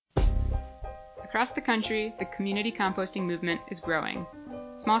Across the country, the community composting movement is growing.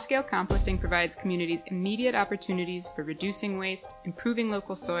 Small-scale composting provides communities immediate opportunities for reducing waste, improving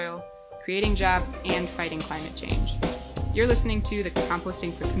local soil, creating jobs, and fighting climate change. You're listening to the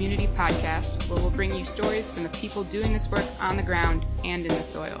Composting for Community podcast, where we'll bring you stories from the people doing this work on the ground and in the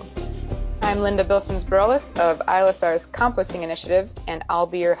soil. I'm Linda Bilsons-Barolis of ILSR's Composting Initiative, and I'll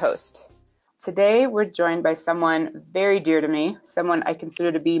be your host. Today, we're joined by someone very dear to me, someone I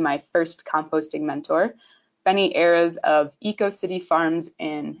consider to be my first composting mentor, Benny Ayres of Eco City Farms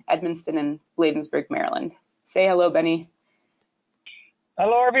in Edmonston and Bladensburg, Maryland. Say hello, Benny.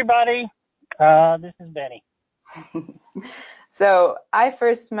 Hello, everybody. This is Benny. So I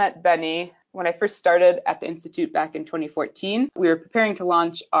first met Benny when I first started at the Institute back in 2014. We were preparing to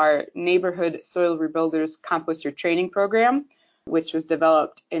launch our Neighborhood Soil Rebuilders Composter Training Program, which was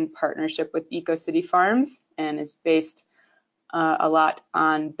developed in partnership with Eco City Farms and is based a lot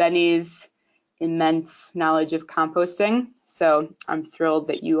on Benny's immense knowledge of composting. So I'm thrilled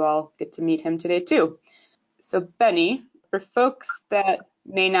that you all get to meet him today too. So Benny, for folks that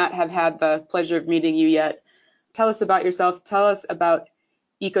may not have had the pleasure of meeting you yet, tell us about yourself. Tell us about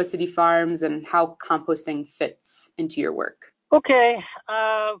Eco City Farms and how composting fits into your work. Okay.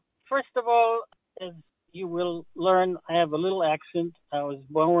 First of all, as you will learn, I have a little accent. I was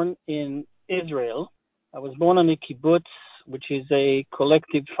born in Israel. I was born on a kibbutz, which is a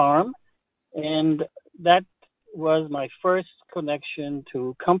collective farm. And that was my first connection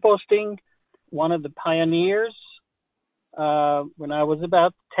to composting. One of the pioneers, when I was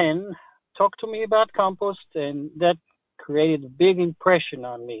about 10, talked to me about compost, and that created a big impression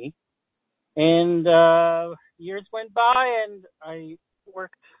on me. And years went by, and I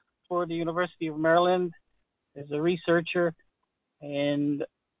worked for the University of Maryland as a researcher, and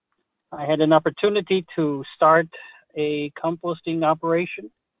I had an opportunity to start a composting operation,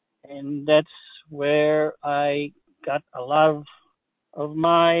 and that's where I got a lot of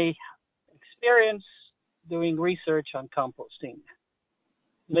my experience doing research on composting.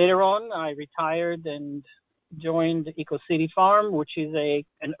 Later on, I retired and joined Eco City Farm, which is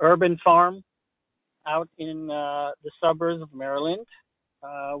an urban farm out in the suburbs of Maryland.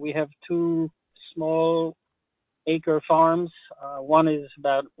 We have two small acre farms. One is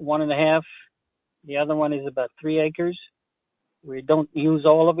about 1.5. The other one is about 3 acres. We don't use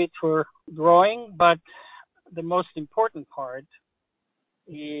all of it for growing, but the most important part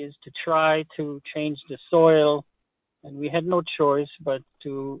is to try to change the soil. And we had no choice but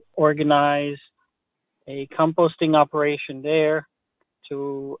to organize a composting operation there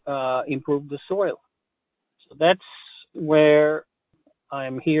to improve the soil. So that's where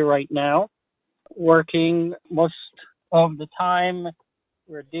I'm here right now, working most of the time.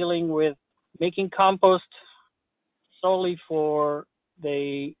 We're dealing with making compost solely for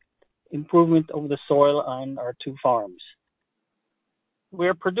the improvement of the soil on our 2 farms.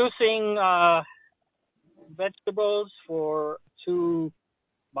 We're producing vegetables for 2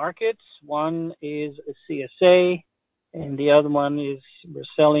 markets. One is a CSA, and the other one is we're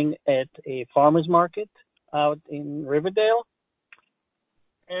selling at a farmer's market out in Riverdale.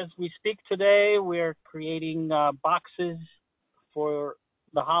 As we speak today, we're creating boxes for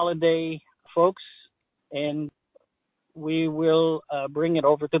the holiday folks, and we will bring it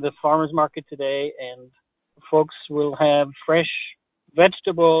over to the farmer's market today, and folks will have fresh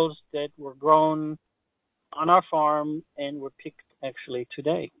vegetables that were grown on our farm and were picked actually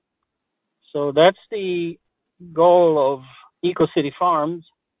today. So that's the goal of Eco City Farms,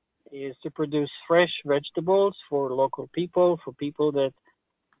 is to produce fresh vegetables for local people, for people that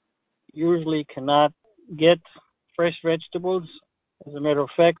usually cannot get fresh vegetables. As a matter of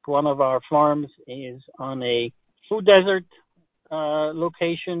fact, one of our farms is on a food desert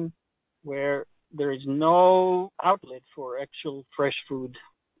location where there is no outlet for actual fresh food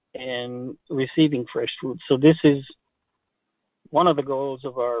and receiving fresh food. So this is one of the goals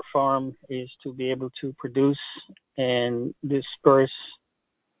of our farm, is to be able to produce and disperse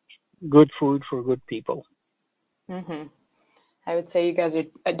good food for good people. Mm-hmm. I would say you guys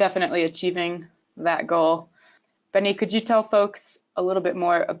are definitely achieving that goal. Benny, could you tell folks a little bit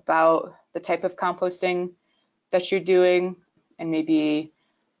more about the type of composting that you're doing and maybe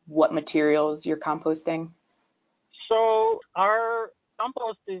what materials you're composting? So our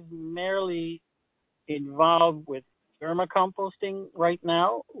compost is merely involved with vermicomposting right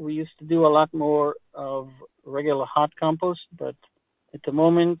now. We used to do a lot more of regular hot compost, but at the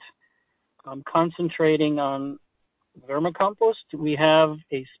moment I'm concentrating on vermicompost. We have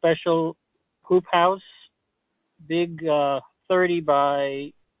a special hoop house, big 30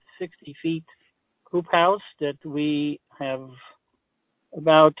 by 60 feet hoop house that we have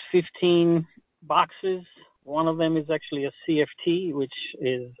about 15 boxes. One of them is actually a CFT, which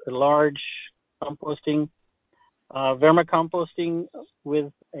is a large composting, vermicomposting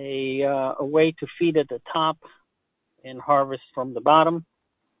with a way to feed at the top and harvest from the bottom.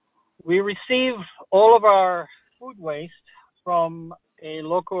 We receive all of our food waste from a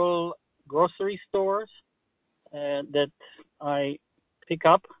local grocery stores that I pick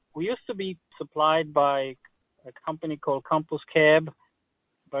up. We used to be supplied by a company called Compost Cab,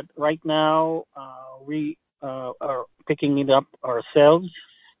 but right now we are picking it up ourselves.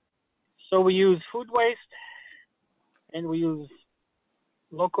 So we use food waste and we use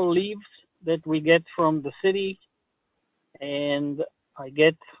local leaves that we get from the city, and I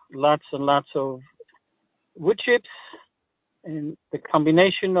get lots and lots of wood chips, and the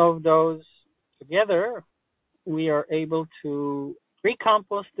combination of those together, we are able to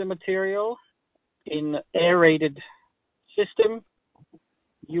recompost the material in an aerated system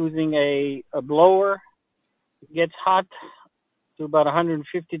using a blower. It gets hot to about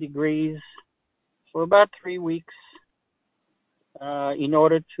 150 degrees for about 3 weeks in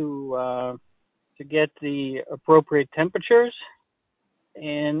order to get the appropriate temperatures.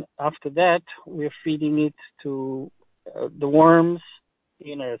 And after that, we're feeding it to the worms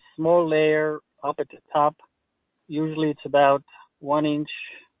in a small layer up at the top. Usually it's about 1 inch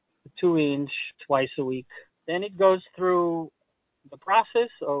to 2 inch twice a week. Then it goes through the process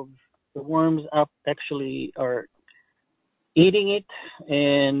of the worms up actually are eating it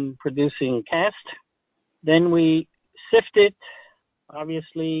and producing cast. Then we sift it.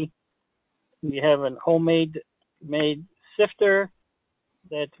 Obviously, we have an homemade sifter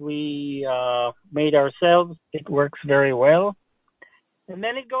that we made ourselves. It works very well. And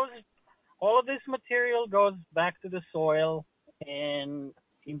then all of this material goes back to the soil and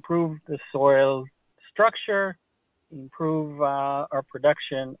improve the soil structure, improve our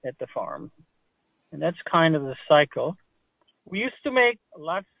production at the farm. And that's kind of the cycle. We used to make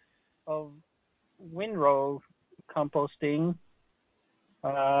lots of windrow composting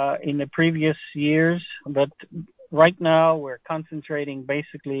in the previous years, but right now we're concentrating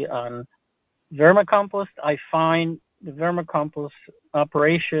basically on vermicompost. I find the vermicompost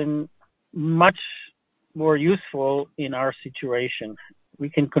operation much more useful in our situation. We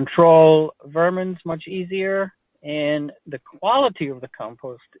can control vermins much easier, and the quality of the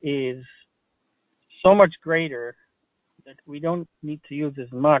compost is so much greater that we don't need to use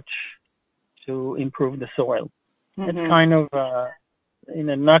as much to improve the soil. Mm-hmm. That's kind of, in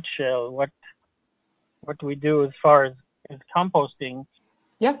a nutshell, what we do as far as composting.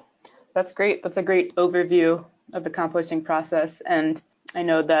 Yeah, that's great. That's a great overview of the composting process. And I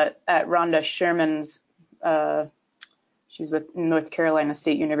know that at Rhonda Sherman's, she's with North Carolina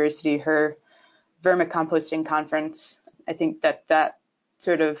State University, her vermicomposting conference, I think that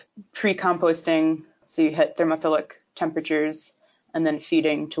sort of pre-composting, so you hit thermophilic temperatures and then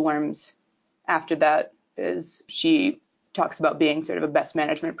feeding to worms after that, is she talks about being sort of a best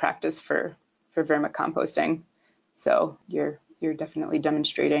management practice for vermicomposting. So you're definitely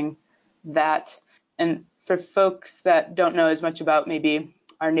demonstrating that. And for folks that don't know as much about maybe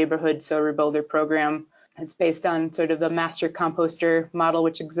our neighborhood soil rebuilder program, it's based on sort of the master composter model,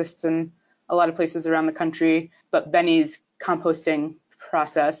 which exists in a lot of places around the country. But Benny's composting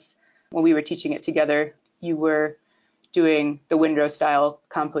process, when we were teaching it together, you were doing the windrow style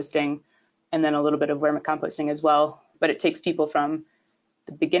composting and then a little bit of vermicomposting as well. But it takes people from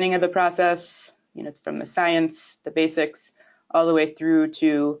the beginning of the process, it's from the science, the basics, all the way through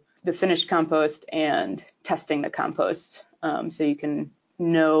to the finished compost and testing the compost, so you can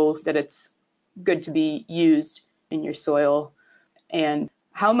know that it's good to be used in your soil. And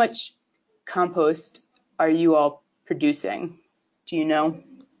how much compost are you all producing? Do you know?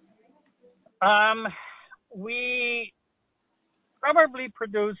 We probably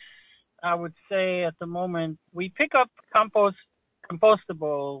produce, I would say at the moment, we pick up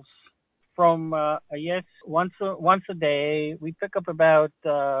compostables from once a day. We pick up about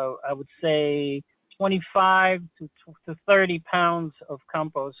I would say 25 to 30 pounds of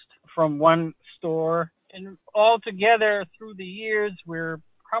compost from one store, and altogether through the years we're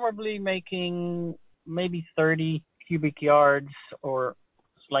probably making maybe 30 cubic yards or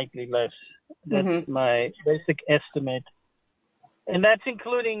slightly less. That's my basic estimate. And that's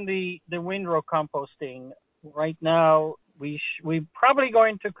including the windrow composting. Right now, we're probably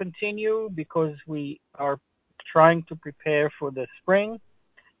going to continue because we are trying to prepare for the spring.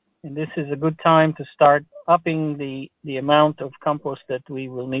 And this is a good time to start upping the amount of compost that we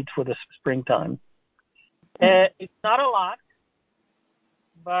will need for the springtime. It's not a lot,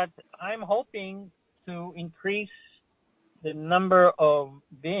 but I'm hoping to increase the number of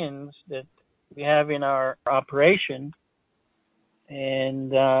bins that we have in our operation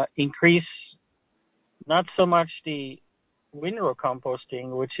and increase not so much the windrow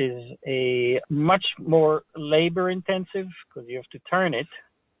composting, which is a much more labor intensive because you have to turn it.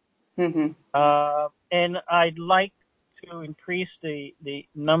 Mm-hmm. And I'd like to increase the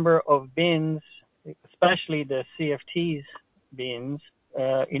number of bins, especially the CFTs bins,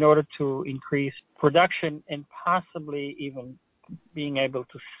 in order to increase production and possibly even being able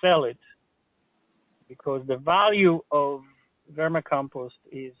to sell it, because the value of vermicompost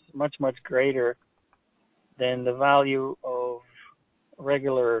is much, much greater than the value of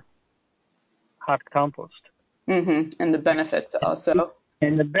regular hot compost. Mm-hmm. And the benefits also.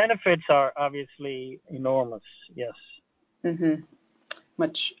 And the benefits are obviously enormous, yes. Mm-hmm.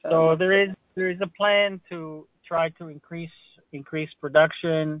 So there is a plan to try to increase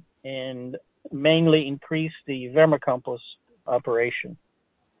production and mainly increase the vermicompost operation.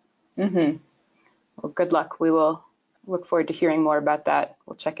 Mm-hmm. Well, good luck. We will look forward to hearing more about that.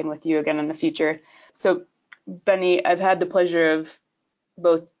 We'll check in with you again in the future. So, Benny, I've had the pleasure of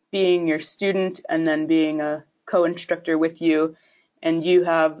both being your student and then being a co-instructor with you, and you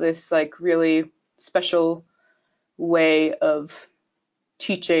have this like really special way of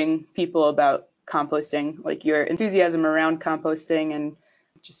teaching people about composting. Like your enthusiasm around composting and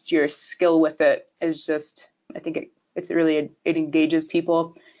just your skill with it is just, I think it engages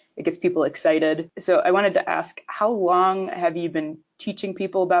people. It gets people excited. So I wanted to ask, how long have you been teaching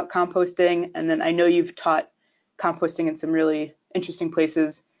people about composting? And then I know you've taught composting in some really interesting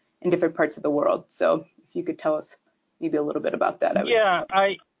places in different parts of the world. So if you could tell us maybe a little bit about that.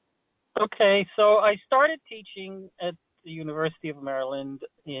 Okay. So I started teaching at the University of Maryland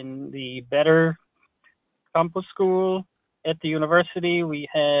in the Better Compost School. At the university, we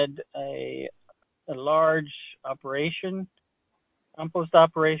had a large compost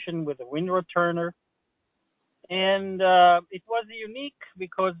operation with a windrow turner. And it was unique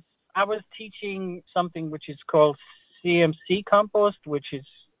because I was teaching something which is called CMC compost, which is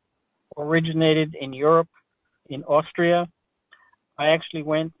originated in Europe, in Austria. I actually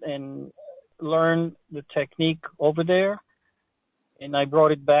went and learned the technique over there, and I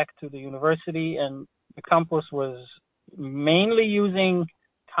brought it back to the university, and the compost was mainly using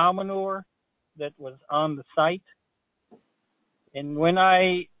cow manure that was on the site. And when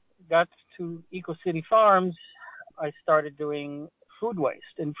I got to EcoCity Farms, I started doing food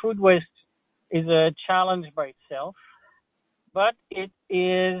waste. And food waste is a challenge by itself, but it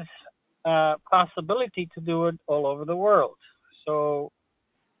is a possibility to do it all over the world. So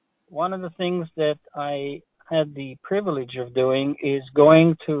one of the things that I had the privilege of doing is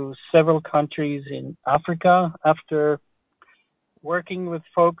going to several countries in Africa after working with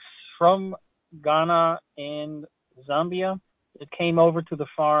folks from Ghana and Zambia that came over to the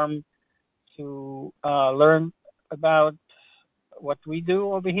farm to learn about what we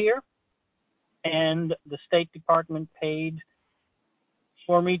do over here. And the State Department paid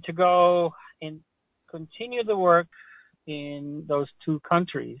for me to go and continue the work in those two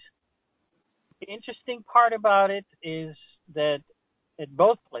countries. The interesting part about it is that at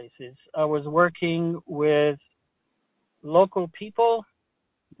both places, I was working with local people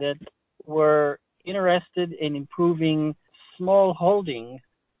that were interested in improving small holding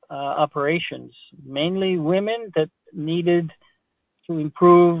operations, mainly women that needed to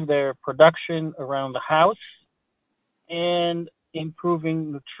improve their production around the house and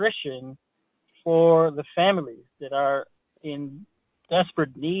improving nutrition for the families that are in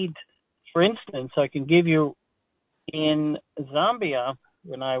desperate need. For instance, I can give you in Zambia,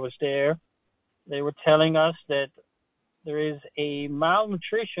 when I was there, they were telling us that there is a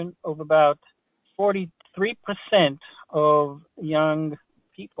malnutrition of about 43% of young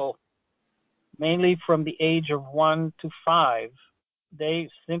people, mainly from the age of 1 to 5. They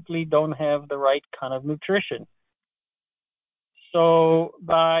simply don't have the right kind of nutrition. So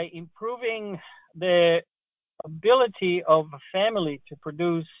by improving the ability of a family to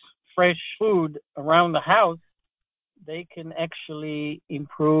produce fresh food around the house, they can actually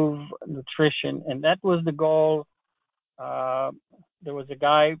improve nutrition. And that was the goal. There was a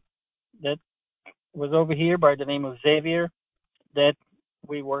guy that was over here by the name of Xavier that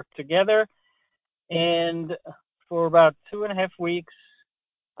we worked together. And for about 2.5 weeks,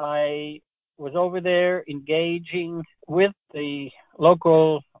 I was over there engaging with the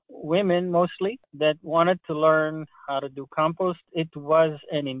local women mostly that wanted to learn how to do compost. It was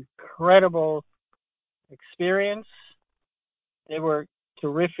an incredible experience. They were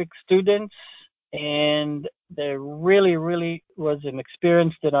terrific students, and there really, really was an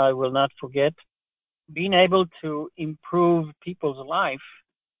experience that I will not forget. Being able to improve people's life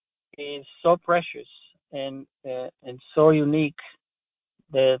is so precious and so unique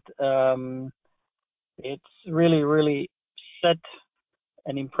that it's really set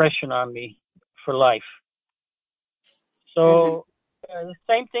an impression on me for life. Mm-hmm. So the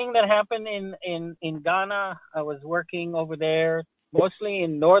same thing that happened in Ghana. I was working over there, mostly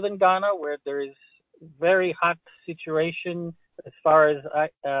in northern Ghana, where there is very hot situation as far as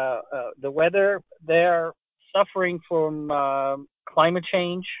the weather. They're suffering from climate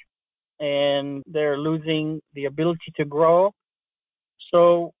change, and they're losing the ability to grow.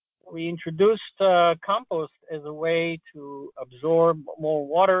 So we introduced compost as a way to absorb more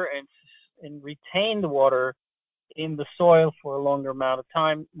water and retain the water in the soil for a longer amount of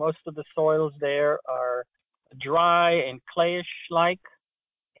time. Most of the soils there are dry and clayish like,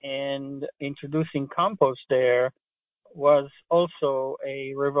 and introducing compost there was also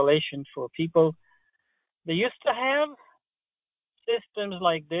a revelation for people. They used to have systems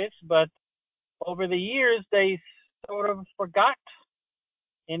like this, but over the years they sort of forgot,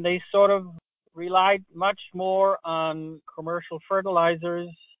 and they sort of relied much more on commercial fertilizers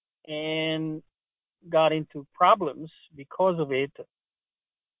and got into problems because of it,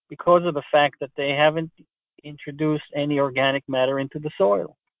 because of the fact that they haven't introduced any organic matter into the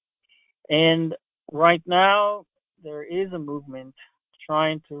soil. And right now, there is a movement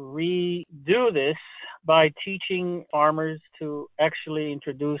trying to redo this by teaching farmers to actually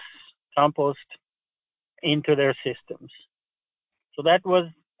introduce compost into their systems. So that was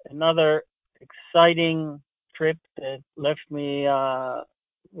another exciting trip that left me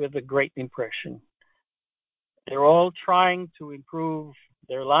with a great impression. They're all trying to improve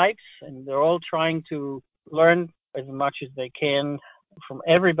their lives, and they're all trying to learn as much as they can from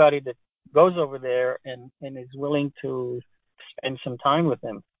everybody that goes over there and is willing to spend some time with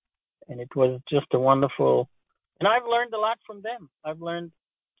them. And it was just a wonderful, and I've learned a lot from them. I've learned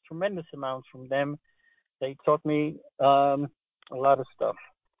tremendous amounts from them. They taught me a lot of stuff.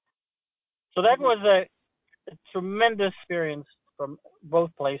 So that was a tremendous experience from both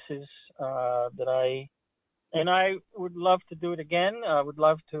places that I would love to do it again. I would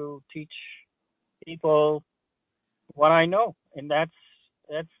love to teach people what I know, and that's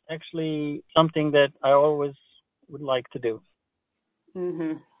actually something that I always would like to do.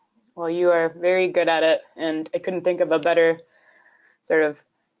 Mm-hmm. Well, you are very good at it, and I couldn't think of a better sort of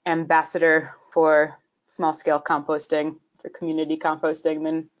ambassador for small scale composting, for community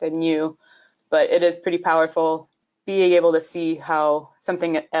composting than you. But it is pretty powerful being able to see how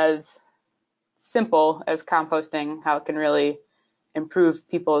something as simple as composting, how it can really improve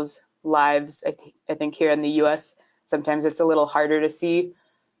people's lives. I think here in the US, sometimes it's a little harder to see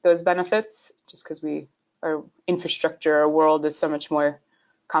those benefits just because our infrastructure, our world is so much more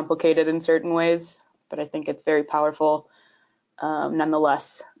complicated in certain ways. But I think it's very powerful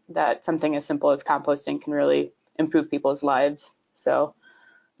nonetheless that something as simple as composting can really improve people's lives. So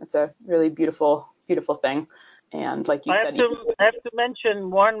that's a really beautiful, beautiful thing. And like you said, I have to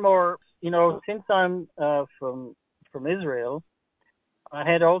mention one more. Since I'm from Israel, I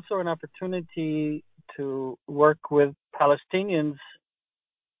had also an opportunity to work with Palestinians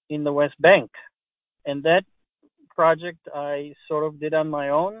in the West Bank, and that project I sort of did on my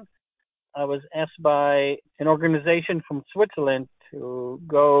own. I was asked by an organization from Switzerland to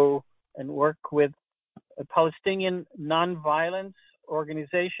go and work with a Palestinian nonviolence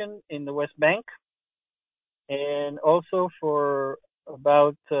organization in the West Bank. And also for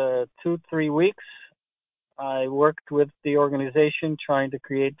about 2-3 weeks, I worked with the organization trying to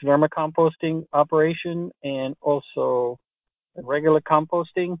create vermicomposting operation and also regular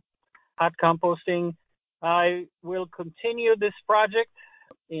composting, hot composting. I will continue this project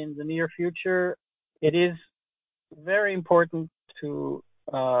in the near future. It is very important to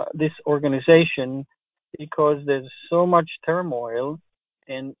this organization because there's so much turmoil,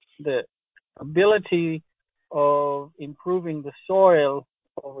 and the ability of improving the soil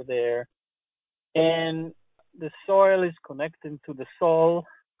over there, and the soil is connected to the soul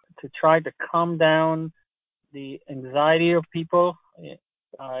to try to calm down the anxiety of people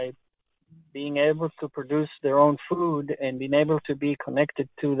by being able to produce their own food and being able to be connected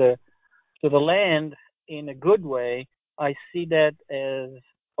to the land in a good way. I see that as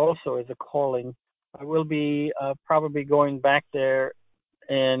also as a calling. I will be probably going back there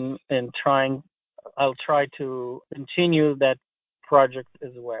and trying. I'll try to continue that project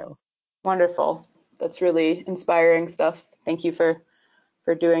as well. wonderful. That's really inspiring stuff. Thank you for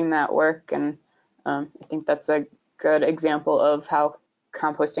doing that work. And I think that's a good example of how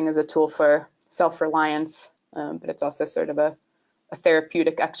composting is a tool for self-reliance, but it's also sort of a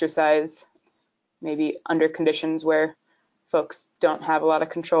therapeutic exercise, maybe under conditions where folks don't have a lot of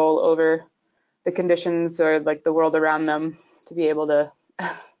control over the conditions or like the world around them, to be able to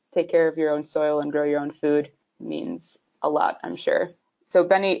take care of your own soil and grow your own food means a lot, I'm sure. So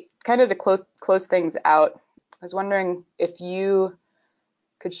Benny, kind of to close things out, I was wondering if you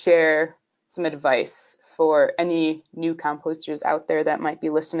could share some advice for any new composters out there that might be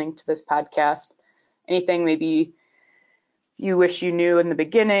listening to this podcast. Anything maybe you wish you knew in the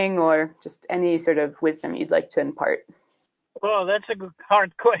beginning, or just any sort of wisdom you'd like to impart? Well, that's a good,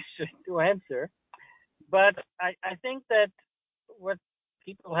 hard question to answer. But I think that what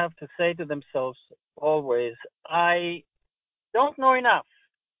people have to say to themselves always, I don't know enough,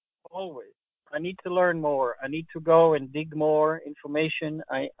 always. I need to learn more. I need to go and dig more information.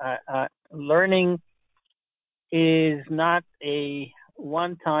 Learning is not a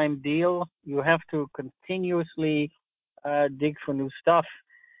one-time deal. You have to continuously dig for new stuff.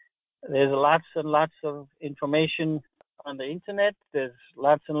 There's lots and lots of information on the internet. There's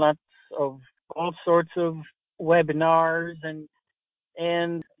lots and lots of all sorts of webinars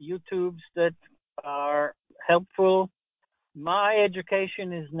and YouTubes that are helpful. My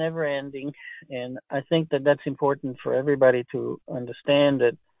education is never ending, and I think that that's important for everybody to understand,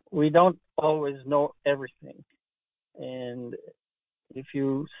 that we don't always know everything. And if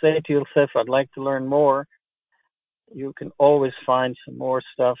you say to yourself, I'd like to learn more, you can always find some more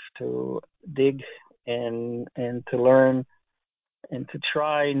stuff to dig and to learn and to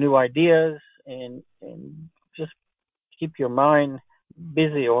try new ideas and just keep your mind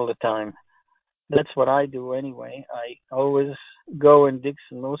busy all the time. That's what I do anyway. I always go and dig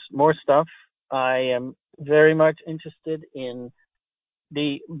some more stuff. I am very much interested in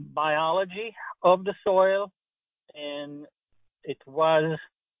the biology of the soil, and it was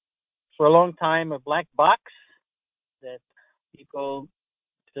for a long time a black box that people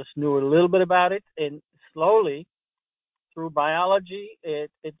just knew a little bit about it, and slowly through biology it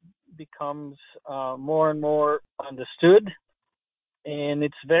becomes more and more understood. And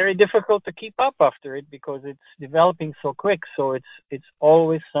it's very difficult to keep up after it because it's developing so quick. So it's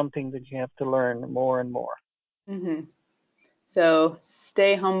always something that you have to learn more and more. Mm-hmm. So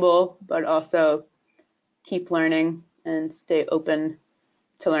stay humble, but also keep learning and stay open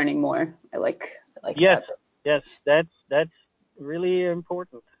to learning more. I like yes, that. Yes, that's really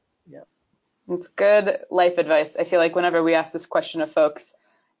important. Yeah. It's good life advice. I feel like whenever we ask this question of folks,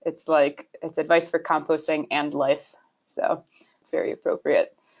 it's advice for composting and life. So it's very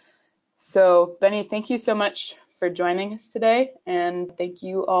appropriate. So Benny, thank you so much for joining us today, and thank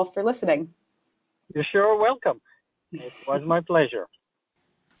you all for listening. You're sure welcome. It was my pleasure.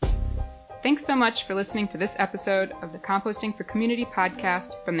 Thanks so much for listening to this episode of the Composting for Community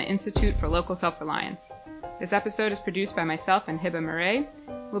podcast from the Institute for Local Self-Reliance. This episode is produced by myself and Hiba Murray.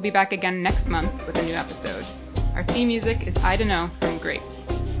 We'll be back again next month with a new episode. Our theme music is I Dunno from Grapes.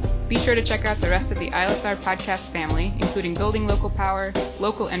 Be sure to check out the rest of the ILSR podcast family, including Building Local Power,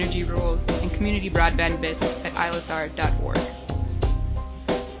 Local Energy Rules, and Community Broadband Bits at ilsr.org.